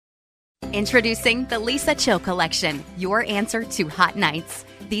Introducing the Lisa Chill Collection, your answer to hot nights.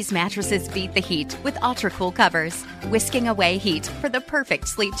 These mattresses beat the heat with ultra-cool covers, whisking away heat for the perfect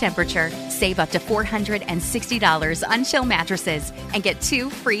sleep temperature. Save up to $460 on Chill mattresses and get 2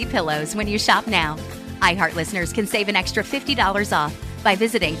 free pillows when you shop now. iHeart listeners can save an extra $50 off by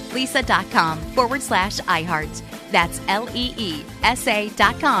visiting lisa.com/iHeart. That's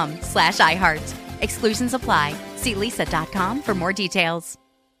LEESA.com/iHeart. Exclusions apply. See lisa.com for more details.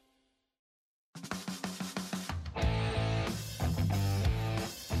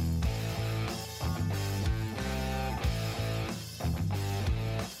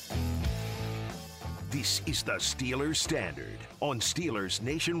 This is the Steelers Standard on Steelers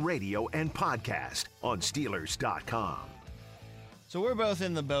Nation Radio and podcast on Steelers.com. So we're both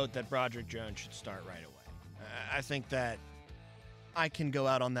in the boat that Broderick Jones should start right away. I think that I can go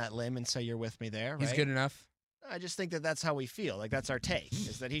out on that limb and say you're with me there. Right? He's good enough. I just think that that's how we feel. Like, that's our take,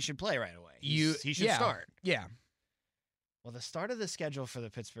 is that he should play right away. He should start. Yeah. Well, the start of the schedule for the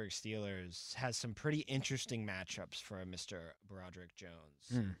Pittsburgh Steelers has some pretty interesting matchups for Mr. Broderick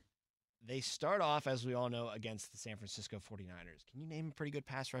Jones. They start off, as we all know, against the San Francisco 49ers. Can you name a pretty good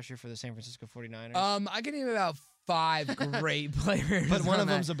pass rusher for the San Francisco 49ers? I can name about 5 great players. But one of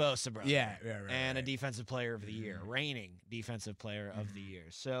them's a Bosa brother. Yeah, and a defensive player of the year, reigning defensive player of the year.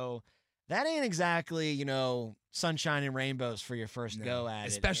 So that ain't exactly, sunshine and rainbows for your first go at it.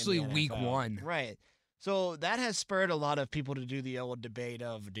 Especially week 1. Right. So that has spurred a lot of people to do the old debate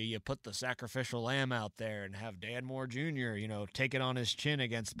of, do you put the sacrificial lamb out there and have Dan Moore Jr., take it on his chin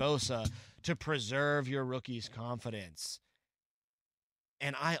against Bosa to preserve your rookie's confidence?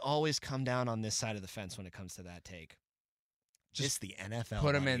 And I always come down on this side of the fence when it comes to that take. Just the NFL.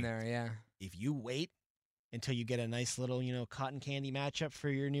 Put him in there, yeah. If you wait until you get a nice little, cotton candy matchup for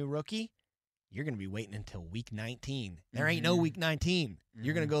your new rookie, you're going to be waiting until week 19. There ain't no week 19.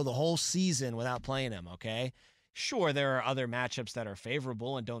 You're going to go the whole season without playing him, okay? Sure, there are other matchups that are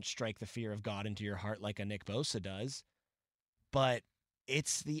favorable and don't strike the fear of God into your heart like a Nick Bosa does, but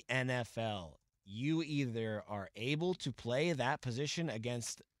it's the NFL. You either are able to play that position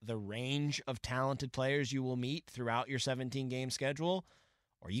against the range of talented players you will meet throughout your 17-game schedule,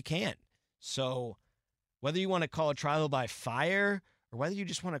 or you can't. So whether you want to call it trial by fire or whether you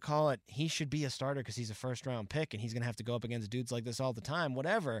just want to call it he should be a starter because he's a first-round pick and he's going to have to go up against dudes like this all the time,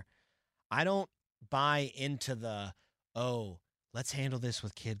 whatever, I don't buy into the, let's handle this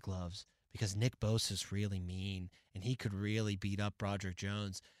with kid gloves because Nick Bosa's really mean and he could really beat up Broderick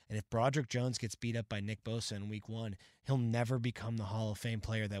Jones. And if Broderick Jones gets beat up by Nick Bosa in week 1, he'll never become the Hall of Fame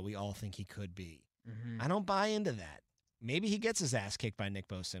player that we all think he could be. I don't buy into that. Maybe he gets his ass kicked by Nick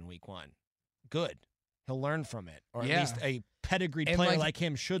Bosa in week 1. Good. He'll learn from it. Or at least a pedigreed player like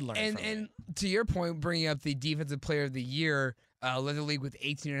him should learn from it. And to your point, bringing up the Defensive Player of the Year, led the league with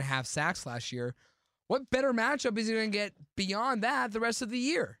 18.5 sacks last year, what better matchup is he going to get beyond that the rest of the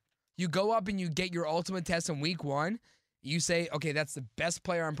year? You go up and you get your ultimate test in week 1. You say, okay, that's the best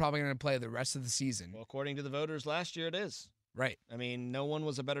player I'm probably going to play the rest of the season. Well, according to the voters last year, it is. Right. I mean, no one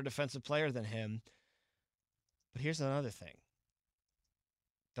was a better defensive player than him. But here's another thing.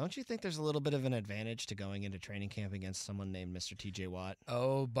 Don't you think there's a little bit of an advantage to going into training camp against someone named Mr. T.J. Watt?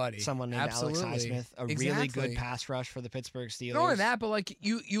 Oh, buddy. Someone named Alex Highsmith, really good pass rush for the Pittsburgh Steelers. Not only that, but like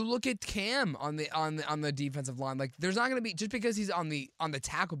you look at Cam on the defensive line. Like there's not going to be, just because he's on the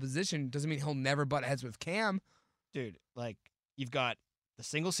tackle position doesn't mean he'll never butt heads with Cam. Dude, like you've got the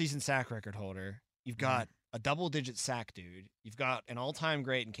single season sack record holder. You've got a double-digit sack dude. You've got an all-time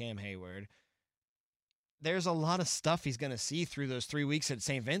great in Cam Hayward. There's a lot of stuff he's going to see through those 3 weeks at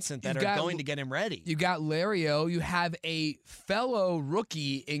St. Vincent that are going to get him ready. You got Lario. You have a fellow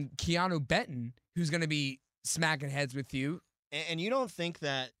rookie in Keanu Benton who's going to be smacking heads with you. And you don't think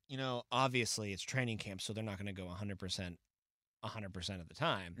that, obviously it's training camp, so they're not going to go 100% of the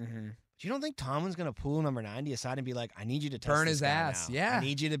time. But you don't think Tomlin's going to pull number 90 aside and be like, I need you to test burn this his guy ass. now. Yeah. I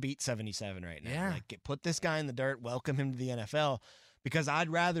need you to beat 77 right now. Yeah. Like, put this guy in the dirt, welcome him to the NFL. Because I'd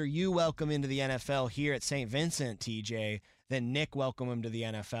rather you welcome into the NFL here at St. Vincent, TJ, than Nick welcome him to the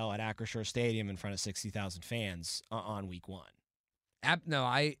NFL at Acrisure Stadium in front of 60,000 fans on week 1. No,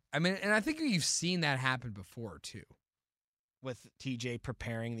 I mean, and I think you've seen that happen before too, with TJ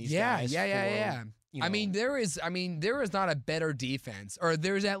preparing these guys. Yeah. I mean, there is not a better defense, or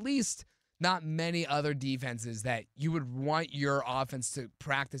there's at least not many other defenses that you would want your offense to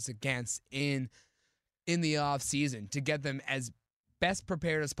practice against in the off season to get them as best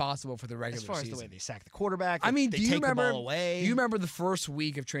prepared as possible for the regular season. As far as the way they sack the quarterback, I mean, they take the ball away. Do you remember the first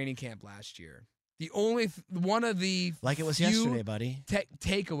week of training camp last year? The only one of the like it was yesterday, buddy.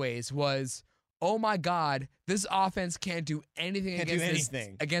 Takeaways was oh my God, this offense can't do anything Can't do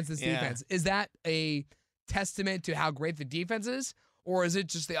anything. against this Yeah. defense. Is that a testament to how great the defense is, or is it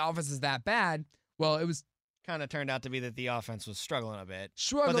just the offense is that bad? Well, it was Kind of turned out to be that the offense was struggling a bit.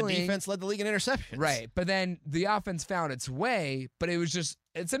 struggling. But the defense led the league in interceptions. Right. But then the offense found its way, but it's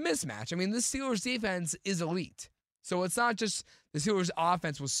a mismatch. I mean, the Steelers defense is elite. So it's not just the Steelers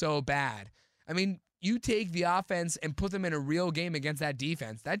offense was so bad. I mean, you take the offense and put them in a real game against that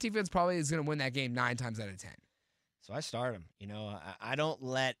defense. That defense probably is going to win that game 9 times out of 10. So I start him. I don't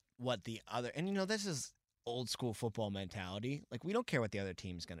let what the other, and this is old school football mentality. Like, we don't care what the other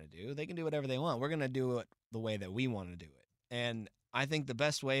team's going to do. They can do whatever they want. We're going to do it the way that we want to do it. And I think the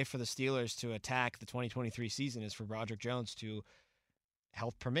best way for the Steelers to attack the 2023 season is for Broderick Jones to,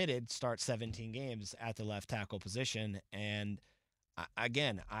 health permitted, start 17 games at the left tackle position. And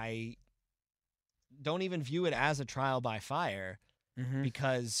again, I don't even view it as a trial by fire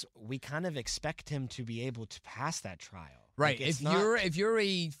because we kind of expect him to be able to pass that trial. Right. Like, if you're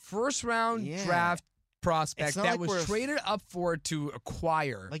a first round draft prospect It's not that like was traded up for to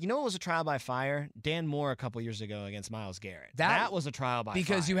acquire. Like, what was a trial by fire? Dan Moore a couple years ago against Myles Garrett. That was a trial by fire.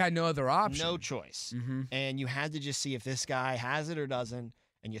 Because you had no other option. No choice. Mm-hmm. And you had to just see if this guy has it or doesn't,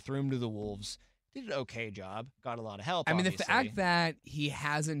 and you threw him to the Wolves. Did an okay job. Got a lot of help, I mean, obviously. the fact that he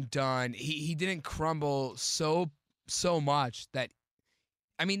hasn't done, he didn't crumble so much that,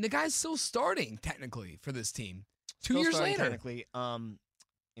 I mean, the guy's still starting, technically, for this team. Two Still years starting later. Technically,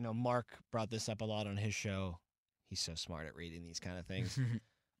 Mark brought this up a lot on his show. He's so smart at reading these kind of things.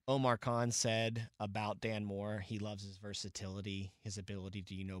 Omar Khan said about Dan Moore, he loves his versatility, his ability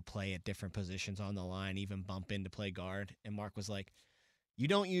to, play at different positions on the line, even bump in to play guard. And Mark was like, you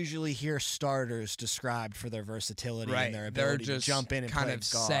don't usually hear starters described for their versatility and their ability to jump in and kind play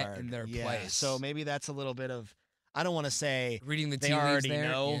of guard. set in their place. So maybe that's a little bit of, I don't want to say reading the they tea leaves already there.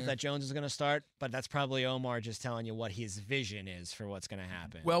 know Yeah. that Jones is going to start, but that's probably Omar just telling you what his vision is for what's going to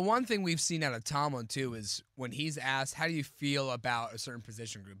happen. Well, one thing we've seen out of Tomlin, too, is when he's asked, how do you feel about a certain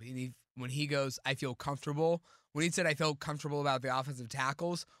position group? When he goes, I feel comfortable. When he said, I felt comfortable about the offensive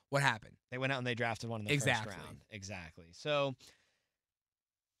tackles, what happened? They went out and they drafted one in the Exactly. first round. Exactly. So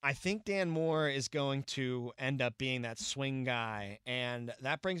I think Dan Moore is going to end up being that swing guy. And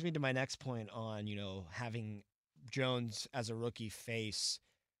that brings me to my next point on, having Jones as a rookie face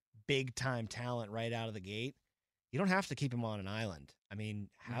big-time talent right out of the gate. You don't have to keep him on an island. I mean,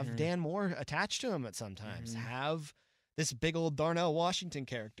 have Dan Moore attached to him at some times. Have this big old Darnell Washington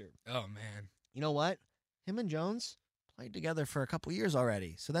character. Oh, man. You know what? Him and Jones played together for a couple years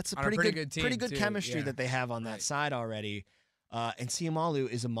already. So that's a On a pretty pretty good good pretty team, good too. chemistry Yeah. that they have on that side already. And Siamalu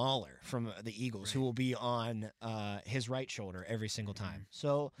is a mauler from the Eagles who will be on his right shoulder every single time.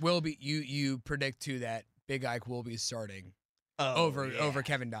 So Will be you predict, too, that Big Ike will be starting over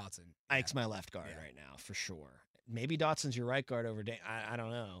Kevin Dotson. Ike's my left guard right now, for sure. Maybe Dotson's your right guard over I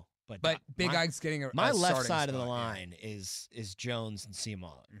don't know. But Big Ike's getting a my left starting side of the spot, yeah. line is Jones and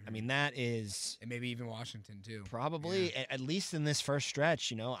Siamalu. I mean, that is And maybe even Washington, too. probably, at least in this first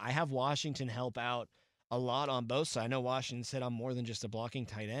stretch, I have Washington help out a lot on both sides. I know Washington said I'm more than just a blocking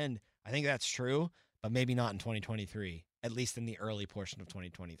tight end. I think that's true, but maybe not in 2023, at least in the early portion of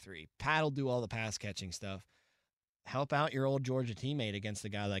 2023. Pat will do all the pass catching stuff. Help out your old Georgia teammate against a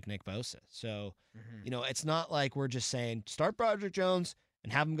guy like Nick Bosa. So, it's not like we're just saying start Broderick Jones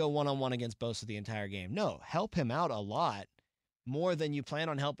and have him go one-on-one against Bosa the entire game. No, help him out a lot more than you plan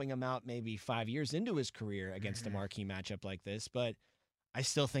on helping him out maybe 5 years into his career against a marquee matchup like this. But I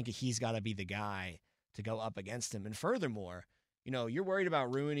still think he's got to be the guy to go up against him. And furthermore, you're worried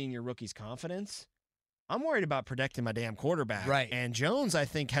about ruining your rookie's confidence. I'm worried about protecting my damn quarterback. Right. And Jones, I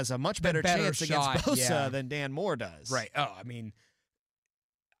think, has a much better chance shot, against Bosa yeah. than Dan Moore does. Right. Oh, I mean,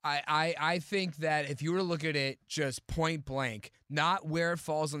 I think that if you were to look at it just point blank, not where it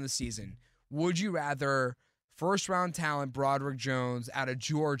falls on the season, would you rather first-round talent Broderick Jones out of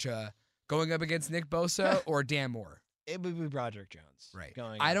Georgia going up against Nick Bosa or Dan Moore? It would be Broderick Jones. Right.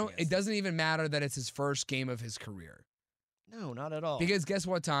 Going I up don't. It against doesn't even matter that it's his first game of his career. No, not at all. Because guess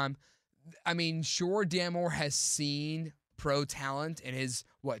what, Tom? I mean, sure, Dan Moore has seen pro talent in his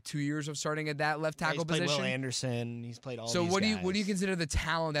 2 years of starting at that left tackle he's played position. Will Anderson. He's played all. So these what guys. do you consider the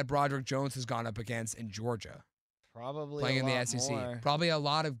talent that Broderick Jones has gone up against in Georgia, Probably playing a in the lot SEC? more. Probably a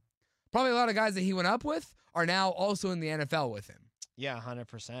lot of guys that he went up with are now also in the NFL with him. Yeah,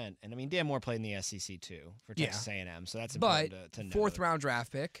 100%. And I mean, Dan Moore played in the SEC too for Yeah. Texas A&M, so that's But important to know. fourth round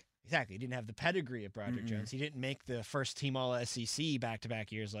draft pick. Exactly. He didn't have the pedigree of Broderick Jones. He didn't make the first team all SEC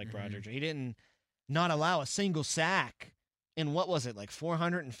back-to-back years like Broderick. He didn't not allow a single sack in, what was it, like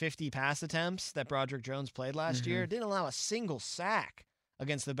 450 pass attempts that Broderick Jones played last year? Didn't allow a single sack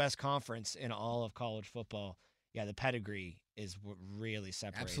against the best conference in all of college football. Yeah, the pedigree is what really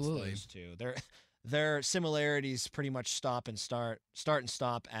separates those two. Their similarities pretty much start and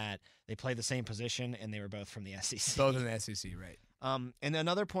stop at they play the same position and they were both from the SEC. Both in the SEC, right. And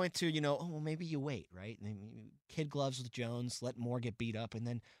another point too, well, maybe you wait, right? Kid gloves with Jones, let Moore get beat up, and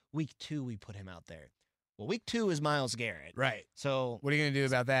then week 2 we put him out there. Well, week 2 is Myles Garrett. Right. So what are you going to do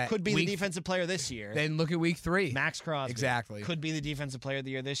about that? Could be the defensive player this year. Then look at week 3. Max Crosby. Exactly. Could be the defensive player of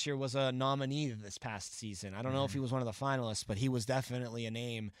the year this year, was a nominee this past season. I don't know if he was one of the finalists, but he was definitely a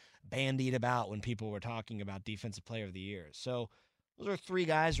name bandied about when people were talking about defensive player of the year. So those are 3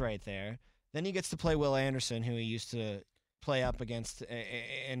 guys right there. Then he gets to play Will Anderson, who he used to play up against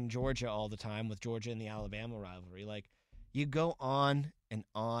in Georgia all the time with Georgia and the Alabama rivalry. Like, you go on and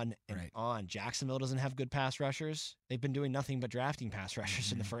on and on. Jacksonville doesn't have good pass rushers. They've been doing nothing but drafting pass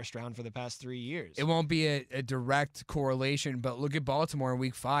rushers in the first round for the past 3 years. It won't be a direct correlation, but look at Baltimore in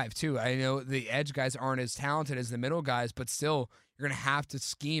week 5, too. I know the edge guys aren't as talented as the middle guys, but still, you're going to have to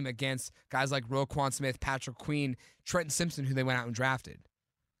scheme against guys like Roquan Smith, Patrick Queen, Trenton Simpson, who they went out and drafted.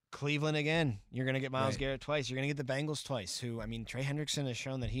 Cleveland again. You're going to get Myles Garrett twice. You're going to get the Bengals twice, who, Trey Hendrickson has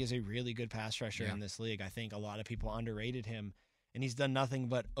shown that he is a really good pass rusher in this league. I think a lot of people underrated him, and he's done nothing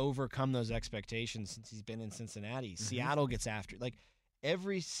but overcome those expectations since he's been in Cincinnati. Seattle gets after. Like,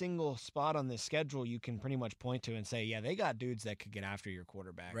 every single spot on this schedule you can pretty much point to and say, yeah, they got dudes that could get after your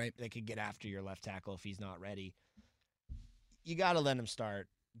quarterback. Right. They could get after your left tackle if he's not ready. You got to let him start.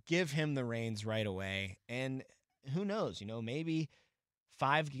 Give him the reins right away. And who knows, maybe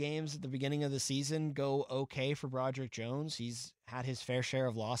 5 games at the beginning of the season go okay for Broderick Jones. He's had his fair share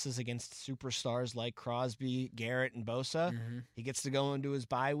of losses against superstars like Crosby, Garrett, and Bosa. He gets to go into his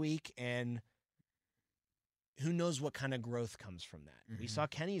bye week, and who knows what kind of growth comes from that. We saw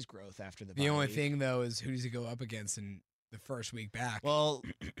Kenny's growth after the bye The only week. thing, though, is who does he go up against in the first week back? Well,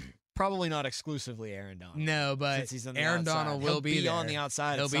 probably not exclusively Aaron Donald. No, but since he's on the Aaron outside. Donald will He'll be there. on the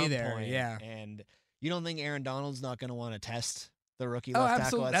outside He'll at be some there, point. yeah. And you don't think Aaron Donald's not going to want to test the rookie Oh, left tackle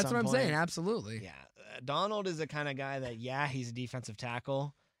absolutely. at That's some what I'm point? saying. Absolutely. Yeah. Donald is the kind of guy that, he's a defensive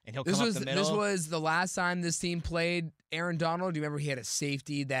tackle, and he'll This come was up the middle. this was the last time this team played Aaron Donald. Do you remember he had a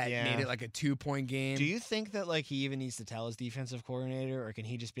safety that made it like a 2-point game? Do you think that he even needs to tell his defensive coordinator, or can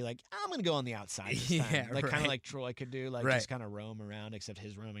he just be like, I'm going to go on the outside this time? Kind of like Troy could do, just kind of roam around, except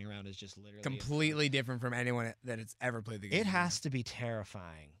his roaming around is just literally completely different from anyone that has ever played the game. It has to be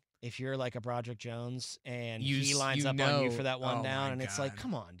terrifying if you're like a Broderick Jones and You he lines up know. on you for that one Oh, down, my and it's like, God.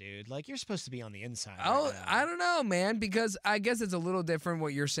 come on, dude. You're supposed to be on the inside. Oh, right now. I don't know, man, because I guess it's a little different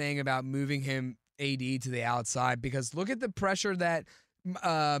what you're saying about moving him AD to the outside, because look at the pressure that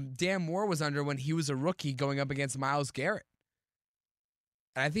Dan Moore was under when he was a rookie going up against Myles Garrett.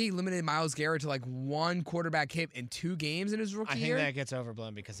 And I think he limited Myles Garrett to 1 quarterback hit in 2 games in his rookie year. I think that gets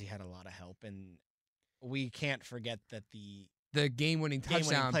overblown because he had a lot of help, and we can't forget that the game-winning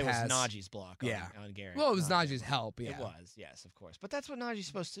touchdown play pass was Najee's block on Garrett. Well, it was not Najee's Dan help, Moore. yeah. It was, yes, of course. But that's what Najee's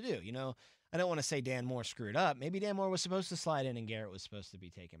supposed to do. I don't want to say Dan Moore screwed up. Maybe Dan Moore was supposed to slide in and Garrett was supposed to be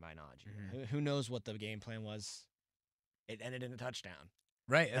taken by Najee. Who knows what the game plan was? It ended in a touchdown.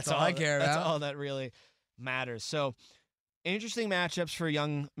 Right, that's all I care about. That's all that really matters. So, interesting matchups for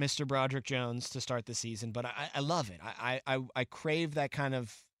young Mr. Broderick Jones to start the season, but I love it. I crave that kind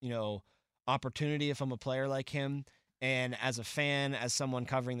of, opportunity if I'm a player like him. And as a fan, as someone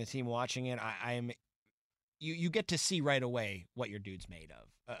covering the team watching it, you get to see right away what your dude's made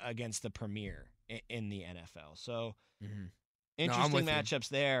of against the premier in the NFL. So interesting matchups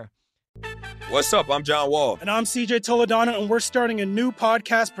there. What's up? I'm John Wall. And I'm CJ Toledano, and we're starting a new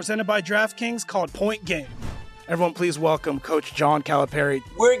podcast presented by DraftKings called Point Game. Everyone, please welcome Coach John Calipari.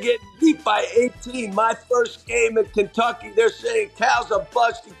 We're getting beat by 18. My first game in Kentucky, they're saying Cal's a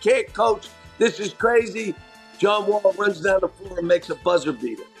bust. He can't coach. This is crazy. John Wall runs down the floor and makes a buzzer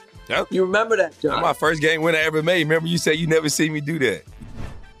beater. Yep. You remember that, John? That's my first game win I ever made. Remember you said you never seen me do that.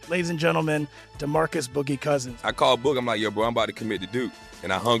 Ladies and gentlemen, DeMarcus Boogie Cousins. I called Book. I'm like, yo, bro, I'm about to commit to Duke.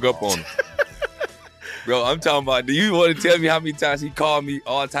 And I hung up on him. Bro, I'm talking about, do you want to tell me how many times he called me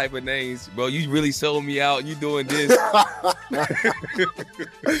all type of names? Bro, you really sold me out. You doing this.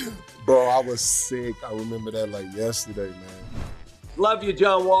 Bro, I was sick. I remember that like yesterday, man. Love you,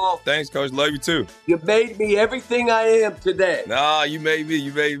 John Wall. Thanks, Coach. Love you, too. You made me everything I am today. Nah, you made me.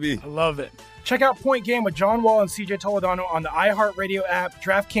 You made me. I love it. Check out Point Game with John Wall and CJ Toledano on the iHeartRadio app,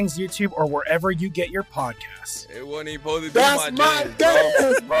 DraftKings YouTube, or wherever you get your podcasts. It wasn't even supposed to be That's my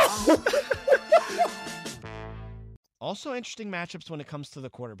dance, bro. Also interesting matchups when it comes to the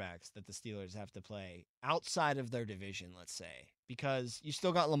quarterbacks that the Steelers have to play outside of their division, let's say, because you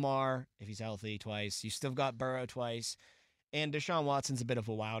still got Lamar, if he's healthy, twice. You still got Burrow twice. And Deshaun Watson's a bit of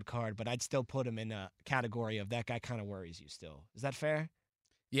a wild card, but I'd still put him in a category of that guy kind of worries you still. Is that fair?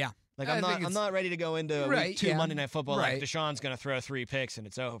 Yeah. Like I I'm think not ready to go into week 2 Monday Night Football right. like Deshaun's going to throw 3 picks and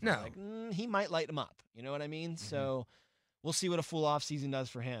it's over. No. Like, he might light him up. You know what I mean? So we'll see what a full offseason does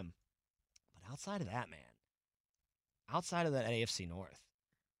for him. But outside of that, man, outside of that AFC North,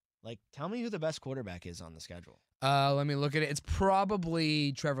 like, tell me who the best quarterback is on the schedule. Let me look at it. It's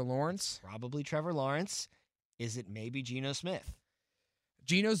probably Trevor Lawrence. Probably Trevor Lawrence. Is it maybe Geno Smith?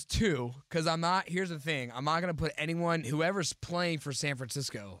 Geno's 2, because here's the thing. I'm not going to put whoever's playing for San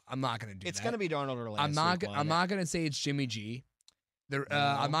Francisco, I'm not going to do It's that. going to be Darnold or Lance. I'm not going to say it's Jimmy G.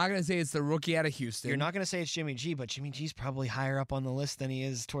 I'm not going to say it's the rookie out of Houston. You're not going to say it's Jimmy G, but Jimmy G's probably higher up on the list than he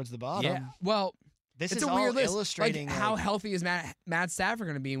is towards the bottom. Yeah. Well, this it's is a all weird list. illustrating like, how healthy is Matt Stafford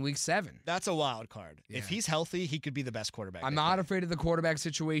going to be in Week 7? That's a wild card. Yeah. If he's healthy, he could be the best quarterback. I'm not afraid of the quarterback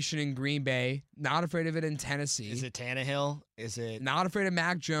situation in Green Bay. Not afraid of it in Tennessee. Is it Tannehill? Is it not afraid of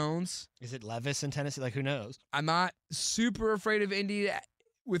Mac Jones? Is it Levis in Tennessee? Like, who knows? I'm not super afraid of Indy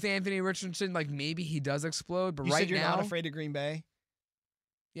with Anthony Richardson. Like, maybe he does explode, but You right said you're now, not afraid of Green Bay?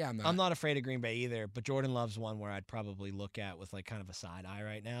 Yeah, I'm not. I'm not afraid of Green Bay either, but Jordan Love's one where I'd probably look at with like kind of a side eye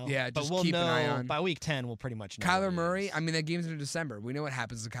right now. Yeah, but just we'll keep know an eye on. by week 10. We'll pretty much know. Kyler what he Murray. is. I mean, that game's in December. We know what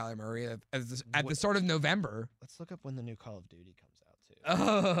happens to Kyler Murray at the start of November. Let's look up when the new Call of Duty comes out too.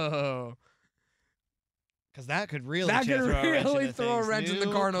 Oh, Because that could really throw a wrench in the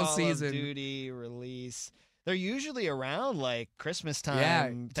Cardinals season. Call of Duty release. They're usually around like Christmas time. Yeah,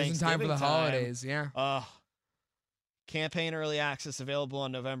 just in time for the Thanksgiving holidays. Yeah. Campaign early access available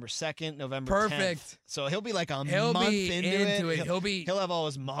on November 2nd, November Perfect. 10th. So he'll be like a He'll month be into it. He'll have all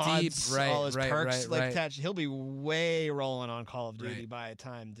his mods, deep, right, all his perks right. attached. He'll be way rolling on Call of Duty Right. by the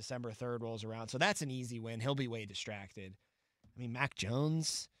time December 3rd rolls around. So that's an easy win. He'll be way distracted. I mean, Mac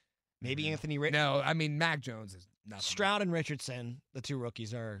Jones, maybe Anthony Richardson. No, I mean Mac Jones is nothing. Stroud and Richardson, the 2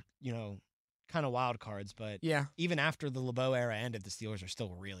 rookies, are, kind of wild cards. But Yeah. even after the LeBeau era ended, the Steelers are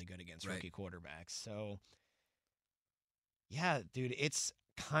still really good against Right. rookie quarterbacks. So, yeah, dude, it's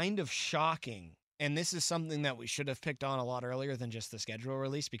kind of shocking. And this is something that we should have picked on a lot earlier than just the schedule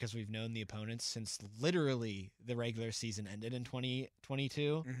release, because we've known the opponents since literally the regular season ended in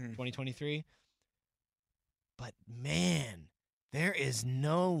 2022, 2023. But man, there is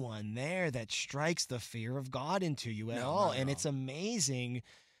no one there that strikes the fear of God into you at all. And it's amazing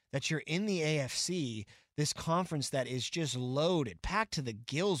that you're in the AFC, this conference that is just loaded, packed to the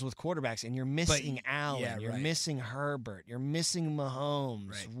gills with quarterbacks, and you're missing Allen, you're missing Herbert, you're missing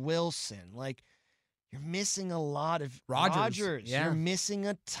Mahomes, Wilson. Like, you're missing a lot of Rodgers. Yeah. You're missing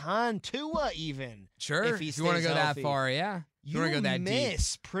a ton. Tua even. Sure. If he you want to stays go healthy. that far, yeah. You want to go that deep.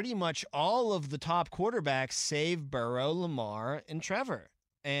 miss pretty much all of the top quarterbacks save Burrow, Lamar, and Trevor.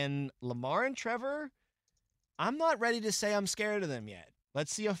 And Lamar and Trevor, I'm not ready to say I'm scared of them yet.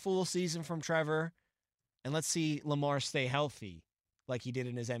 Let's see a full season from Trevor, and let's see Lamar stay healthy like he did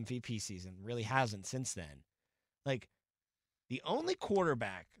in his MVP season. Really hasn't since then. Like, the only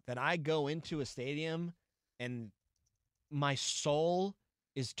quarterback that I go into a stadium and my soul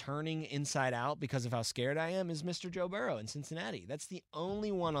is turning inside out because of how scared I am is Mr. Joe Burrow in Cincinnati. That's the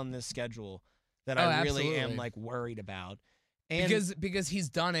only one on this schedule that I really am like worried about. And because he's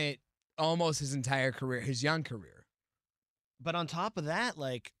done it almost his entire career, his young career. But on top of that,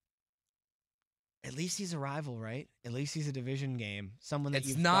 like, at least he's a rival, right? At least he's a division game. Someone that It's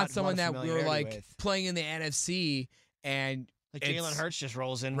you've not got someone a lot of that we were familiarity like with. playing in the NFC and Like Jalen it's- Hurts just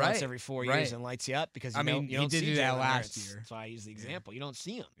rolls in Right, once every 4 years right. and lights you up because I mean, you he don't did see do that Jalen last Hurts. year. That's why I use the example. You don't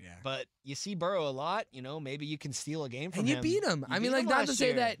see him. Yeah. But you see Burrow a lot. Maybe you can steal a game from and him. you beat him. You I mean, beat like, him not to last say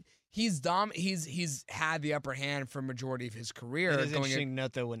year. that he's had the upper hand for majority of his career. It is going interesting to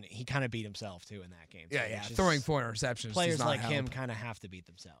note, though, when he kind of beat himself, too, in that game. yeah, too, yeah, which is- throwing 4 interceptions. Players does not like help. him kind of have to beat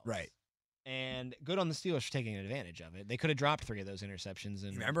themselves. Right. And good on the Steelers for taking advantage of it. They could have dropped 3 of those interceptions.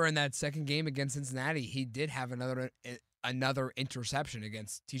 And Remember in that second game against Cincinnati, he did have another interception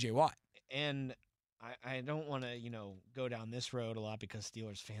against TJ Watt. And I don't want to, go down this road a lot because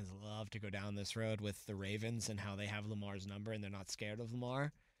Steelers fans love to go down this road with the Ravens and how they have Lamar's number and they're not scared of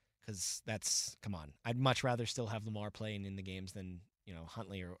Lamar. Because come on. I'd much rather still have Lamar playing in the games than,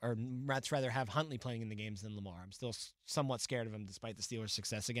 Huntley or much rather have Huntley playing in the games than Lamar. I'm still somewhat scared of him despite the Steelers'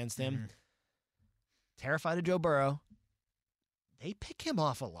 success against him. Terrified of Joe Burrow. They pick him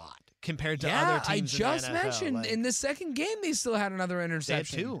off a lot compared to other teams. I in just the NFL. mentioned Like, in the second game they still had another they had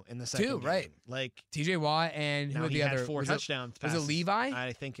interception. 2 in the second game. right. Like, TJ Watt and who now were he the had other 4 was touchdown it passes. Levi?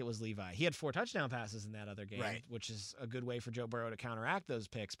 I think it was Levi. He had 4 touchdown passes in that other game, Right. which is a good way for Joe Burrow to counteract those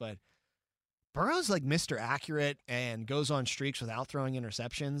picks. But Burrow's like Mr. Accurate and goes on streaks without throwing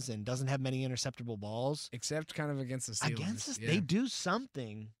interceptions and doesn't have many interceptable balls. Except kind of against the Steelers. Against us, they do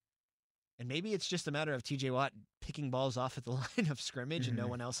something. And maybe it's just a matter of TJ Watt picking balls off at the line of scrimmage and no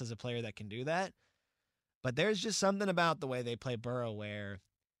one else has a player that can do that. But there's just something about the way they play Burrow where,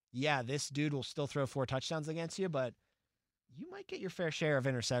 yeah, this dude will still throw 4 touchdowns against you, but you might get your fair share of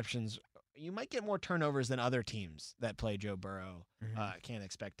interceptions. You might get more turnovers than other teams that play Joe Burrow can't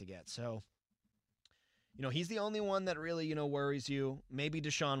expect to get. So, he's the only one that really, worries you. Maybe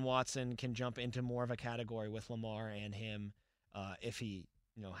Deshaun Watson can jump into more of a category with Lamar and him if he,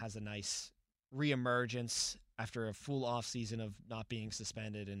 has a nice reemergence after a full offseason of not being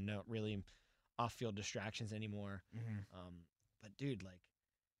suspended and not really off-field distractions anymore. But, dude,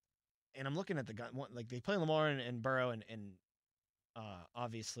 and I'm looking at the guy, they play Lamar and Burrow and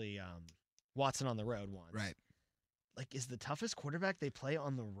obviously Watson on the road once. Right. Is the toughest quarterback they play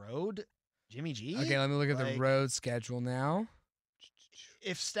on the road Jimmy G? Okay, let me look at the road schedule now.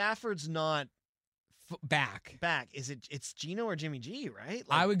 If Stafford's not back, it's Geno or Jimmy G, right?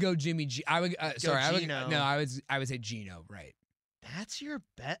 I would go Jimmy G. I would Geno. I would say Geno, right? That's your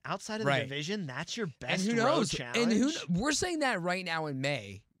bet outside of the division. That's your best and who road knows? challenge. And we're saying that right now in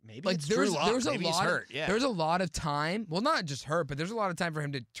May. Maybe it's Drew Lock. Maybe he's hurt. Yeah. There's a lot of time. Well, not just hurt, but there's a lot of time for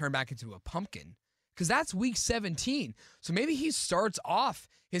him to turn back into a pumpkin because that's week 17. So maybe he starts off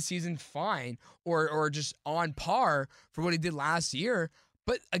his season fine or just on par for what he did last year.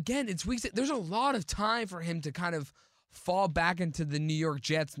 But again, it's week. There's a lot of time for him to kind of fall back into the New York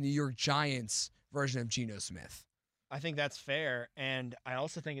Jets, New York Giants version of Geno Smith. I think that's fair, and I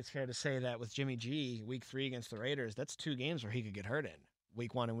also think it's fair to say that with Jimmy G, week 3 against the Raiders, that's 2 games where he could get hurt in,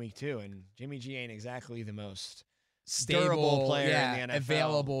 week 1 and week 2, and Jimmy G ain't exactly the most durable player in the NFL.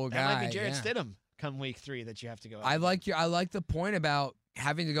 Available guy. That might be Jarrett Stidham come week 3 that you have to go. I like the point about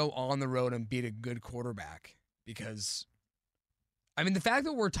having to go on the road and beat a good quarterback because, the fact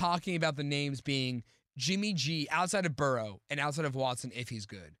that we're talking about the names being Jimmy G outside of Burrow and outside of Watson if he's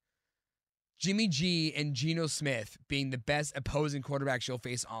good. Jimmy G and Geno Smith being the best opposing quarterbacks you'll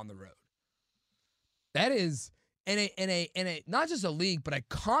face on the road. That is in a not just a league, but a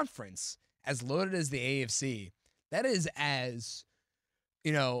conference as loaded as the AFC. That is as,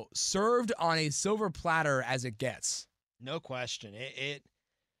 served on a silver platter as it gets. No question.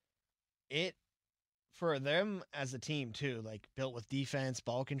 It for them as a team too, built with defense,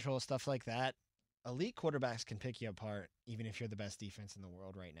 ball control, stuff like that. Elite quarterbacks can pick you apart, even if you're the best defense in the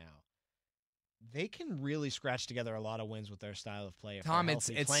world right now. They can really scratch together a lot of wins with their style of play. If Tom, they're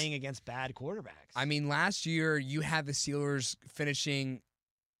it's playing against bad quarterbacks. Last year you had the Steelers finishing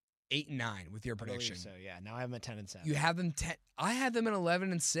 8-9 with your prediction. So yeah, now I have them at 10-7. You have them 10. I had them at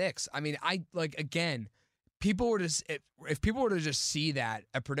 11-6. Again, people were just if people were to just see that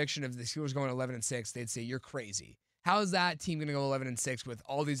a prediction of the Steelers going 11-6, they'd say you're crazy. How is that team going to go 11-6 with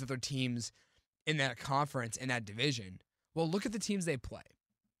all these other teams in that conference in that division? Well, look at the teams they play.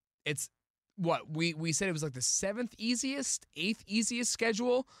 It's what we said it was the 7th easiest, 8th easiest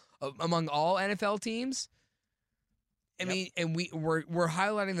schedule among all NFL teams. And we're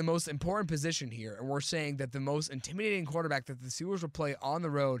highlighting the most important position here, and we're saying that the most intimidating quarterback that the Steelers will play on the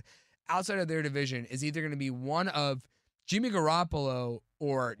road outside of their division is either going to be one of Jimmy Garoppolo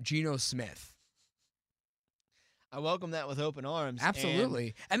or Geno Smith. I welcome that with open arms.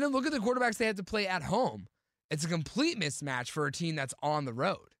 Absolutely. And then look at the quarterbacks they have to play at home. It's a complete mismatch for a team that's on the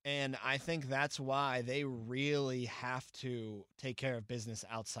road. And I think that's why they really have to take care of business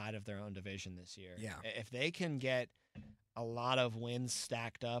outside of their own division this year. Yeah. If they can get a lot of wins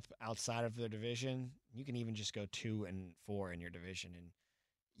stacked up outside of their division, you can even just go 2-4 in your division, and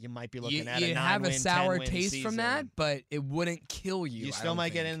you might be looking at a 9-win, 10-win have a sour taste season. from that, but it wouldn't kill you. You still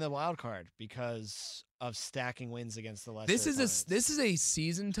might get in the wild card because of stacking wins against the lesser This opponents. is a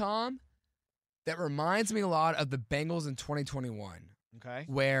season, Tom, that reminds me a lot of the Bengals in 2021. Okay.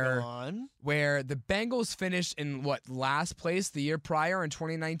 Where the Bengals finished in last place the year prior in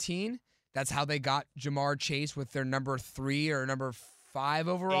 2019. That's how they got Jamar Chase with their number 3 or number 5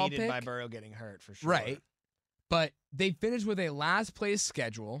 overall Aided pick. by Burrow getting hurt for sure. Right. But they finished with a last place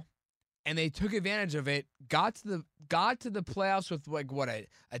schedule, and they took advantage of it. Got to the playoffs with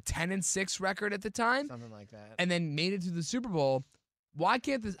a 10-6 record at the time, Something like that. and then made it to the Super Bowl. Why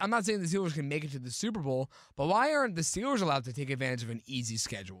can't I'm not saying the Steelers can make it to the Super Bowl, but why aren't the Steelers allowed to take advantage of an easy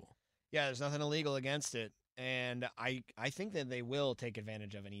schedule? Yeah, there's nothing illegal against it. And I think that they will take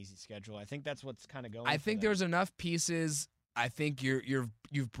advantage of an easy schedule. I think that's what's kind of going. I think there's enough pieces. I think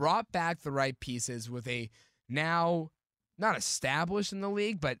you've brought back the right pieces with a now not established in the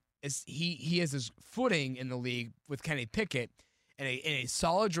league, but he has his footing in the league with Kenny Pickett, in a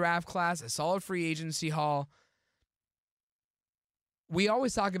solid draft class, a solid free agency haul. We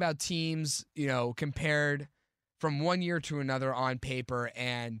always talk about teams, compared from one year to another on paper,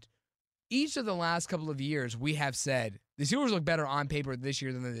 and each of the last couple of years we have said the Steelers look better on paper this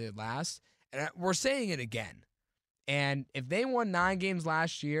year than they did last, and we're saying it again. And if they won 9 games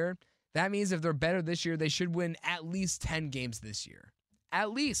last year, that means if they're better this year, they should win at least 10 games this year.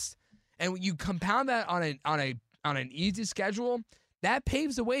 At least. And when you compound that on an easy schedule, that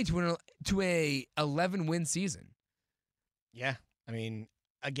paves the way to a 11-win season. Yeah. I mean,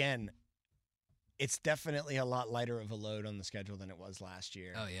 again, it's definitely a lot lighter of a load on the schedule than it was last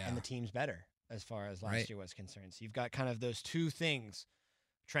year. Oh, yeah. And the team's better as far as last year was concerned. So you've got kind of those two things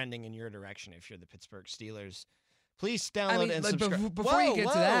trending in your direction if you're the Pittsburgh Steelers. Please download and subscribe. Before you get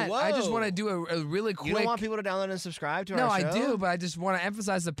to that, I just want to do a really quick... You don't want people to download and subscribe to our show? No, I do, but I just want to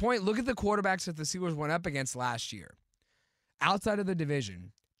emphasize the point. Look at the quarterbacks that the Steelers went up against last year. Outside of the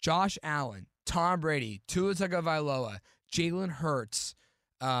division, Josh Allen, Tom Brady, Tua Tagovailoa, Jalen Hurts.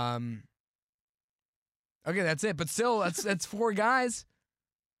 Okay, that's it. But still, that's 4 guys.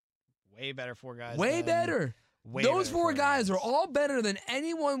 Way better 4 guys. Way better. Those 4 guys are all better than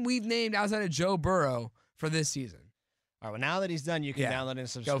anyone we've named outside of Joe Burrow for this season. All right, well, now that he's done, you can download and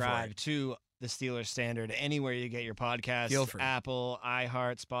subscribe to the Steelers Standard anywhere you get your podcasts. Feel free. Apple,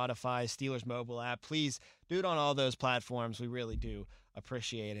 iHeart, Spotify, Steelers mobile app. Please do it on all those platforms. We really do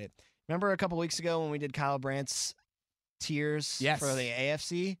appreciate it. Remember a couple weeks ago when we did Kyle Brandt's tiers for the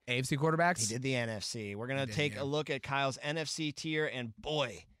AFC? AFC quarterbacks? He did the NFC. We're going to take a look at Kyle's NFC tier, and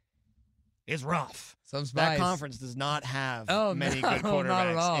boy, it's rough. That conference does not have many good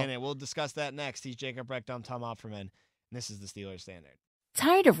quarterbacks in it. We'll discuss that next. He's Jacob Recht. I'm Tom Opferman. And this is the Steelers Standard.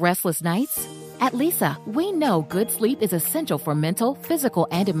 Tired of restless nights? At Leesa, we know good sleep is essential for mental, physical,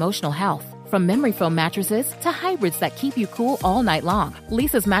 and emotional health. From memory foam mattresses to hybrids that keep you cool all night long,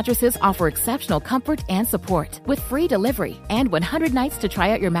 Leesa's mattresses offer exceptional comfort and support with free delivery and 100 nights to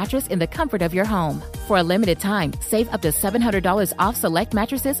try out your mattress in the comfort of your home. For a limited time, save up to $700 off select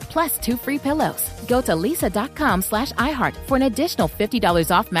mattresses plus 2 free pillows. Go to leesa.com/iHeart for an additional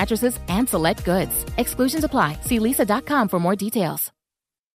 $50 off mattresses and select goods. Exclusions apply. See leesa.com for more details.